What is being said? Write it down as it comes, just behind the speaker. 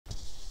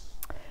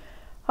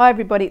Hi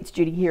everybody, it's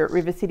Judy here at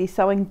River City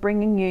Sewing,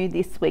 bringing you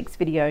this week's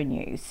video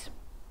news.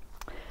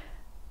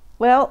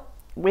 Well,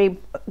 we've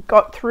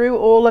got through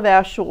all of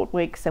our short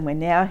weeks and we're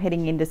now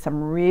heading into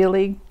some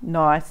really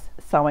nice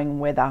sewing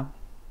weather.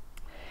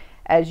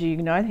 As you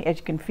know, as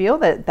you can feel,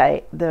 that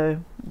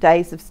the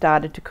days have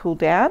started to cool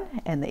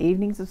down and the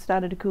evenings have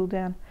started to cool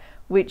down,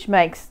 which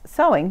makes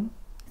sewing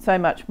so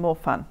much more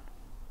fun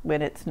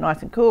when it's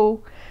nice and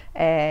cool,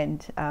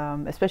 and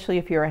especially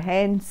if you're a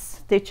hand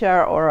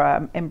stitcher or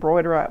an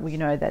embroiderer, we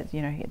know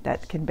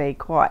that can be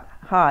quite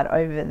hard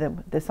over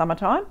the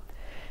summertime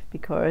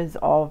because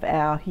of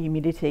our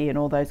humidity and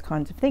all those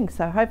kinds of things.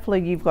 So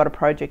hopefully you've got a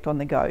project on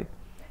the go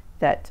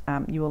that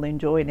you will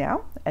enjoy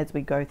now as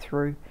we go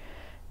through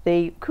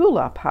the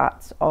cooler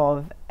parts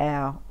of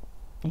our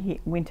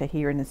winter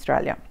here in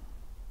Australia.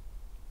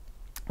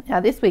 Now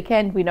this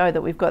weekend we know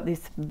that we've got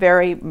this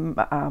very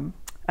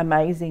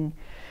amazing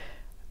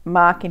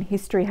mark in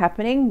history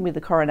happening with the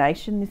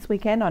coronation this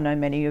weekend. I know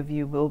many of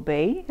you will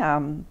be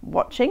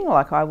watching,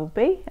 like I will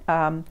be,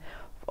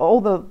 all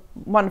the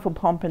wonderful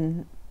pomp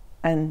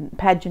and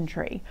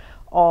pageantry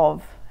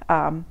of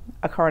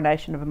a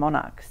coronation of a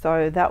monarch.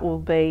 So that will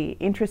be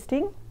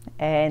interesting,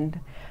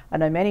 and I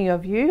know many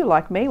of you,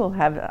 like me, will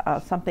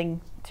have something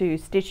to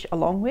stitch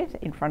along with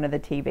in front of the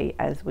TV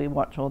as we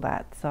watch all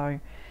that. So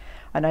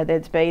I know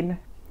there's been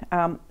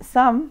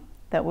some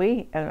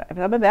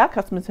of our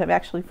customers have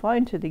actually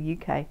flown to the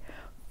UK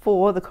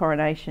for the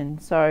coronation,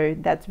 so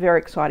that's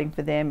very exciting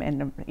for them,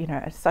 and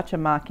such a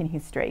mark in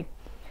history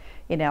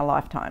in our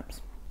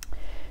lifetimes.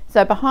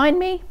 So behind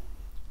me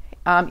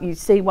you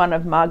see one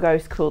of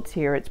Margot's quilts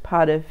here. It's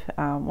part of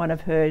one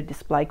of her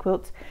display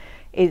quilts,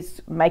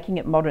 is Making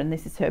It Modern.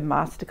 This is her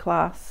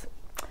masterclass,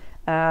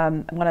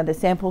 one of the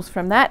samples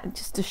from that,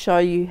 just to show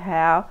you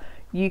how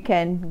you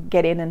can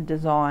get in and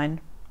design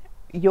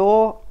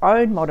your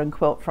own modern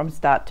quilt from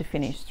start to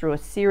finish through a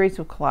series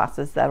of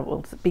classes that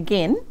will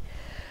begin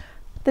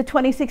the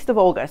 26th of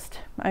August.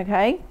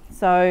 Okay,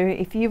 so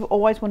if you've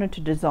always wanted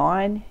to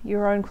design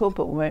your own quilt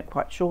but weren't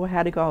quite sure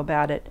how to go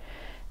about it,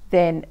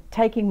 then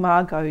taking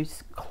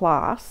Margot's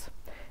class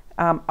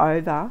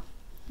over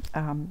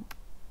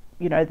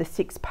the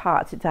 6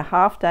 parts, it's a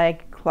half-day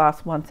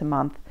class once a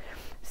month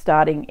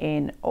starting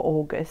in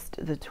August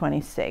the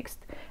 26th,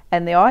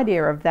 and the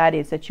idea of that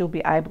is that you'll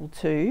be able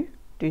to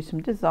do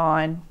some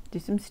design, do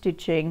some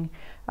stitching,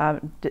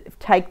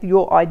 take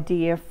your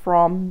idea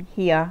from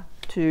here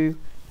to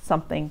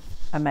something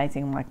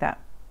amazing like that.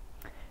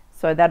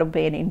 So that'll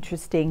be an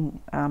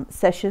interesting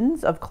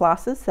sessions of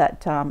classes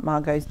that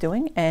Margot's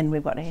doing, and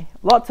we've got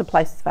lots of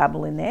places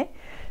available in there.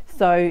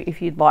 So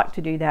if you'd like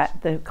to do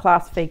that, the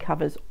class fee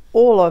covers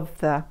all of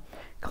the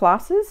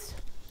classes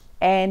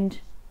and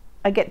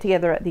a get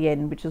together at the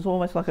end, which is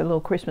almost like a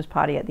little Christmas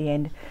party at the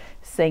end,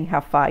 seeing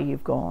how far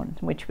you've gone,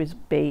 which would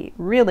be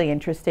really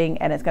interesting,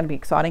 and it's going to be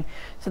exciting.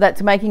 So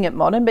that's Making It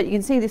Modern, but you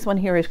can see this one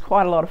here is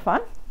quite a lot of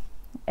fun,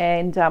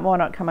 and why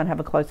not come and have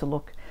a closer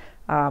look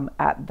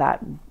at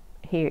that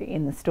here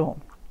in the store.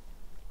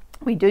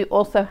 We do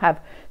also have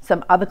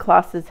some other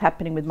classes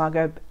happening with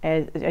Margot.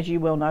 As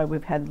you well know,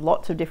 we've had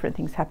lots of different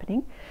things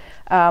happening.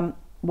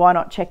 Why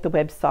not check the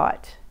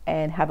website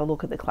and have a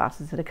look at the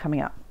classes that are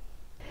coming up.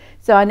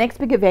 So our next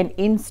big event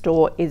in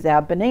store is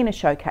our Bernina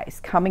Showcase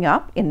coming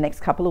up in the next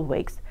couple of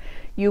weeks.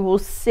 You will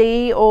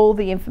see all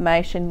the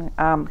information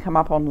come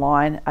up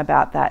online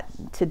about that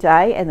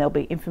today, and there'll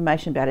be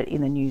information about it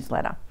in the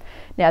newsletter.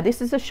 Now this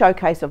is a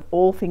showcase of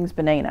all things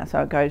Bernina,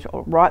 so it goes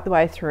right the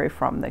way through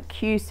from the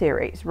Q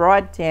series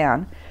right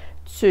down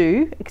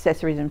to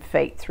accessories and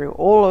feet, through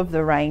all of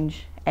the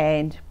range,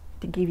 and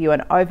to give you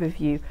an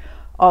overview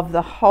of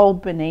the whole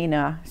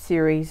Bernina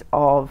series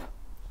of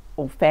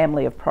or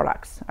family of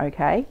products.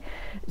 Okay,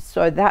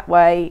 so that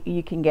way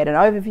you can get an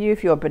overview.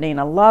 If you're a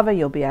Bernina lover,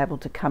 you'll be able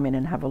to come in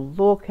and have a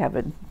look, have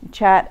a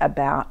chat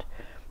about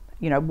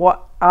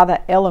what other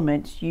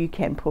elements you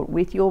can put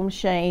with your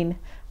machine.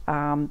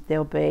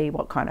 There'll be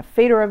what kind of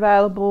feet are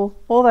available,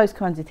 all those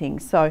kinds of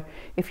things. So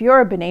if you're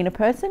a Bernina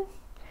person,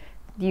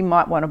 you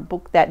might want to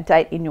book that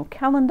date in your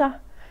calendar,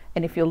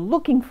 and if you're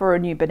looking for a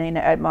new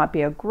Bernina, it might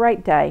be a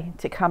great day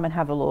to come and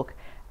have a look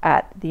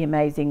at the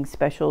amazing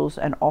specials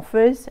and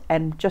offers,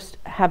 and just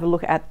have a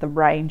look at the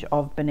range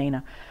of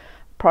Bernina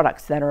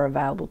products that are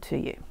available to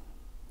you.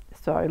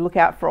 So look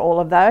out for all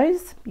of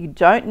those. You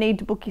don't need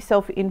to book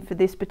yourself in for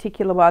this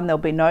particular one. There'll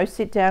be no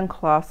sit down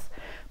class,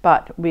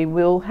 but we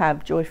will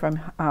have Joy from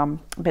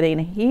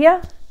Bernina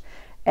here,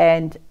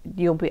 and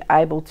you'll be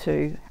able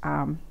to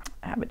have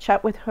a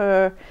chat with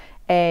her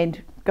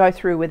and go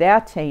through with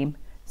our team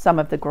some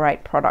of the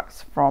great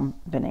products from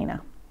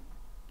Bernina.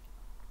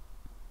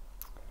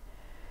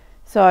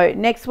 So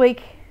next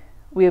week,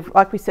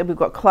 like we said, we've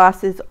got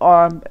classes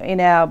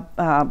in our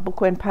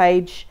bookend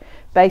page.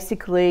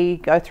 Basically,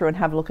 go through and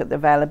have a look at the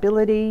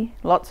availability.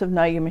 Lots of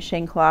Know Your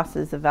Machine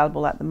classes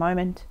available at the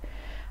moment.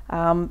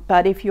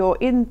 But if you're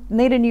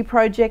need a new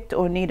project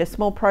or need a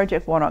small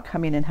project, why not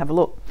come in and have a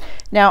look?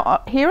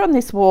 Now here on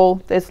this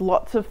wall, there's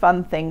lots of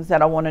fun things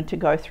that I wanted to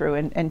go through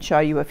and show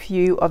you a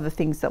few of the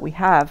things that we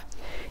have.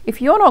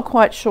 If you're not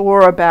quite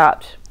sure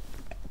about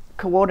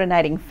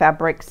coordinating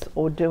fabrics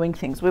or doing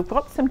things, we've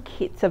got some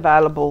kits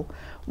available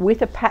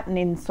with a pattern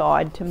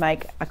inside to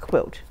make a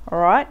quilt. All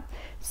right,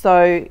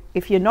 so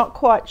if you're not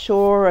quite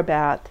sure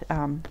about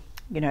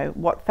you know,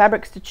 what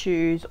fabrics to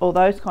choose, all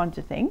those kinds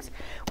of things,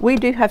 we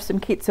do have some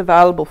kits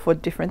available for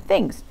different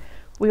things.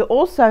 We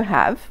also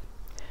have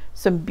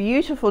some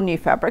beautiful new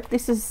fabric.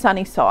 This is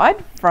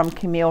Sunnyside from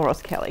Camille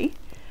Ross Kelly.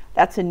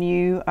 That's a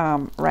new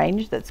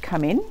range that's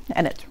come in,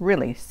 and it's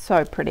really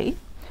so pretty.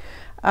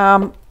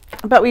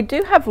 But we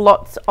do have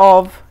lots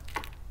of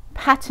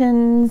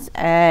patterns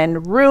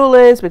and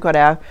rulers. We've got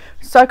our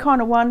So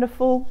Kind of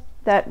Wonderful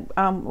that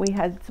we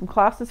had some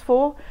classes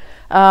for,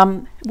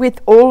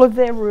 with all of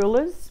their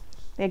rulers.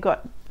 They've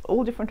got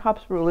all different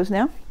types of rulers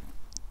now.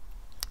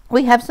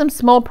 We have some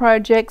small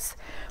projects.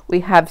 We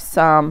have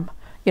some,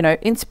 you know,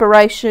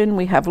 inspiration.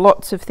 We have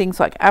lots of things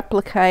like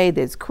applique.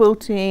 There's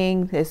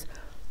quilting. There's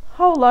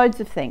whole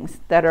loads of things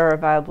that are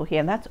available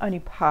here. And that's only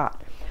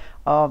part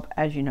of,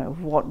 as you know,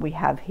 what we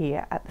have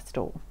here at the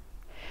store.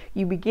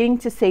 You're beginning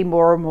to see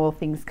more and more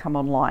things come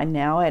online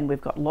now, and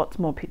we've got lots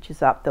more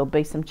pictures up. There'll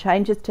be some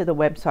changes to the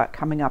website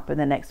coming up in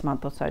the next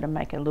month or so to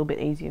make it a little bit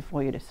easier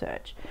for you to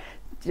search.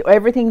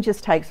 Everything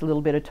just takes a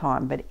little bit of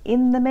time, but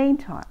in the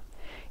meantime,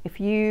 if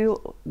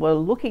you were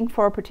looking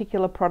for a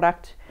particular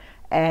product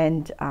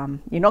and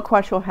you're not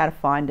quite sure how to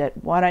find it,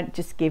 why don't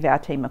just give our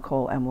team a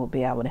call and we'll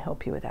be able to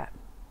help you with that.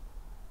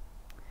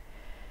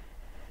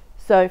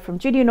 So from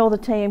Judy and all the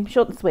team,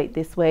 short and sweet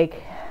this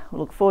week. We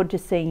look forward to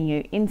seeing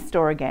you in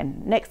store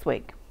again next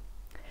week.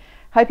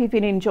 Hope you've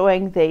been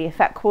enjoying the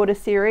Fat Quarter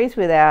series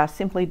with our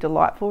Simply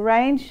Delightful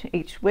range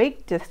each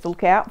week. Just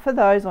look out for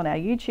those on our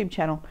YouTube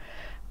channel,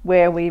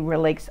 where we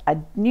release a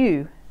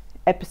new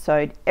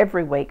episode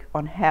every week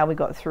on how we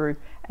got through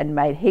and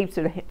made heaps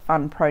of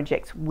fun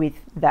projects with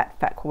that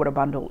Fat Quarter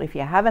bundle. If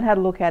you haven't had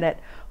a look at it,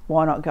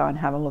 why not go and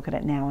have a look at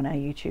it now on our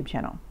YouTube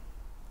channel.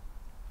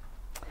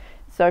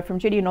 So from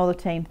Judy and all the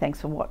team,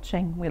 thanks for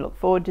watching. We look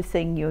forward to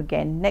seeing you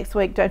again next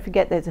week. Don't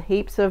forget, there's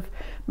heaps of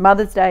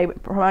Mother's Day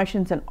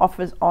promotions and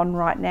offers on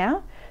right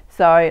now.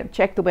 So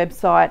check the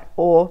website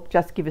or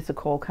just give us a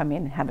call, come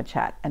in, have a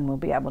chat, and we'll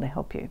be able to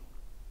help you.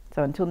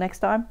 So until next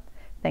time,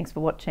 thanks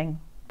for watching.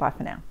 Bye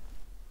for now.